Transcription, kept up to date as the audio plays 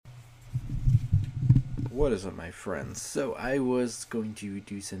What is up, my friends? So I was going to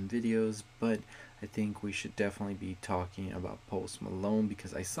do some videos, but I think we should definitely be talking about Post Malone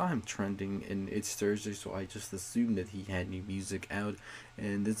because I saw him trending and it's Thursday, so I just assumed that he had new music out.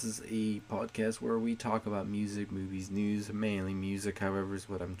 And this is a podcast where we talk about music, movies, news, mainly music, however, is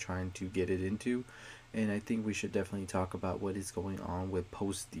what I'm trying to get it into. And I think we should definitely talk about what is going on with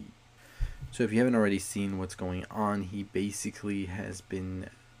Posty. So if you haven't already seen what's going on, he basically has been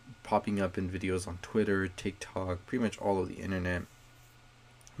popping up in videos on Twitter, TikTok, pretty much all of the internet.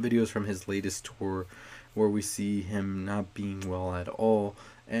 Videos from his latest tour where we see him not being well at all.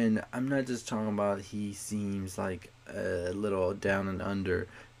 And I'm not just talking about he seems like a little down and under.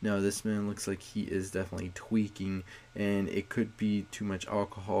 No, this man looks like he is definitely tweaking, and it could be too much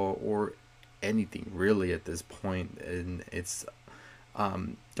alcohol or anything really at this point. And it's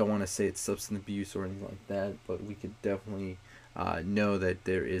don't want to say it's substance abuse or anything like that, but we could definitely know that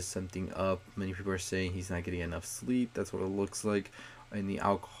there is something up. Many people are saying he's not getting enough sleep. That's what it looks like in the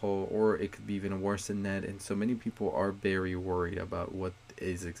alcohol, or it could be even worse than that. And so many people are very worried about what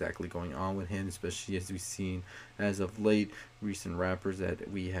is exactly going on with him, especially as we've seen as of late recent rappers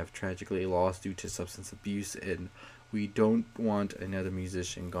that we have tragically lost due to substance abuse. And we don't want another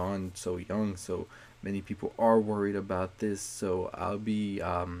musician gone so young, so many people are worried about this. So I'll be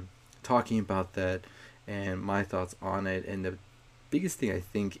talking about that and my thoughts on it. And the biggest thing I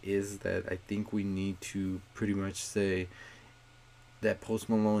think is that I think we need to pretty much say that Post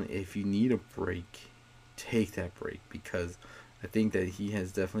Malone, if you need a break, take that break, because I think that he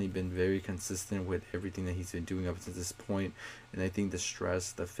has definitely been very consistent with everything that he's been doing up to this point, and I think the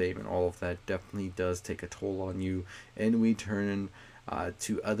stress, the fame, and all of that definitely does take a toll on you, and we turn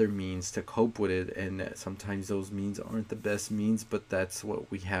to other means to cope with it, and sometimes those means aren't the best means, but that's what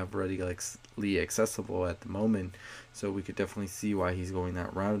we have readily accessible at the moment. So we could definitely see why he's going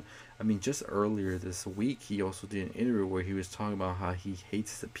that route. I mean, just earlier this week, he also did an interview where he was talking about how he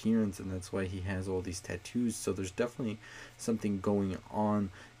hates his appearance, and that's why he has all these tattoos. So there's definitely something going on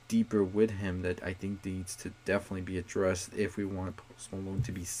deeper with him that I think needs to definitely be addressed if we want Post Malone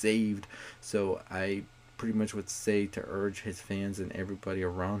to be saved. So I pretty much would say to urge his fans and everybody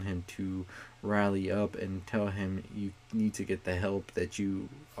around him to rally up and tell him you need to get the help that you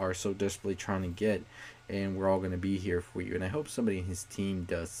are so desperately trying to get, and we're all going to be here for you. And I hope somebody in his team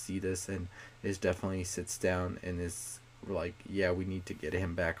does see this and is definitely sits down and is like, yeah, we need to get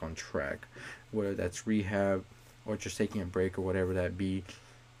him back on track, whether that's rehab or just taking a break or whatever that be.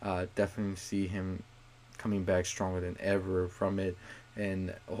 Definitely see him coming back stronger than ever from it,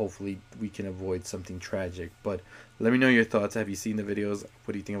 and hopefully we can avoid something tragic. But let me know your thoughts. Have you seen the videos?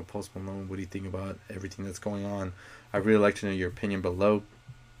 What do you think of Post Malone? What do you think about everything that's going on? I'd really like to know your opinion below.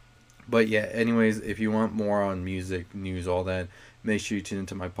 But yeah, anyways, if you want more on music, news, all that, make sure you tune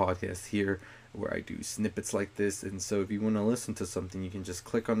into my podcast here where I do snippets like this. And so if you want to listen to something, you can just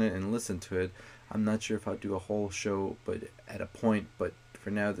click on it and listen to it. I'm not sure if I'll do a whole show, but at a point, but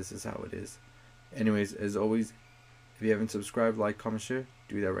for now, this is how it is. Anyways, as always, if you haven't subscribed, like, comment, share,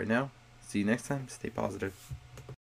 do that right now. See you next time. Stay positive.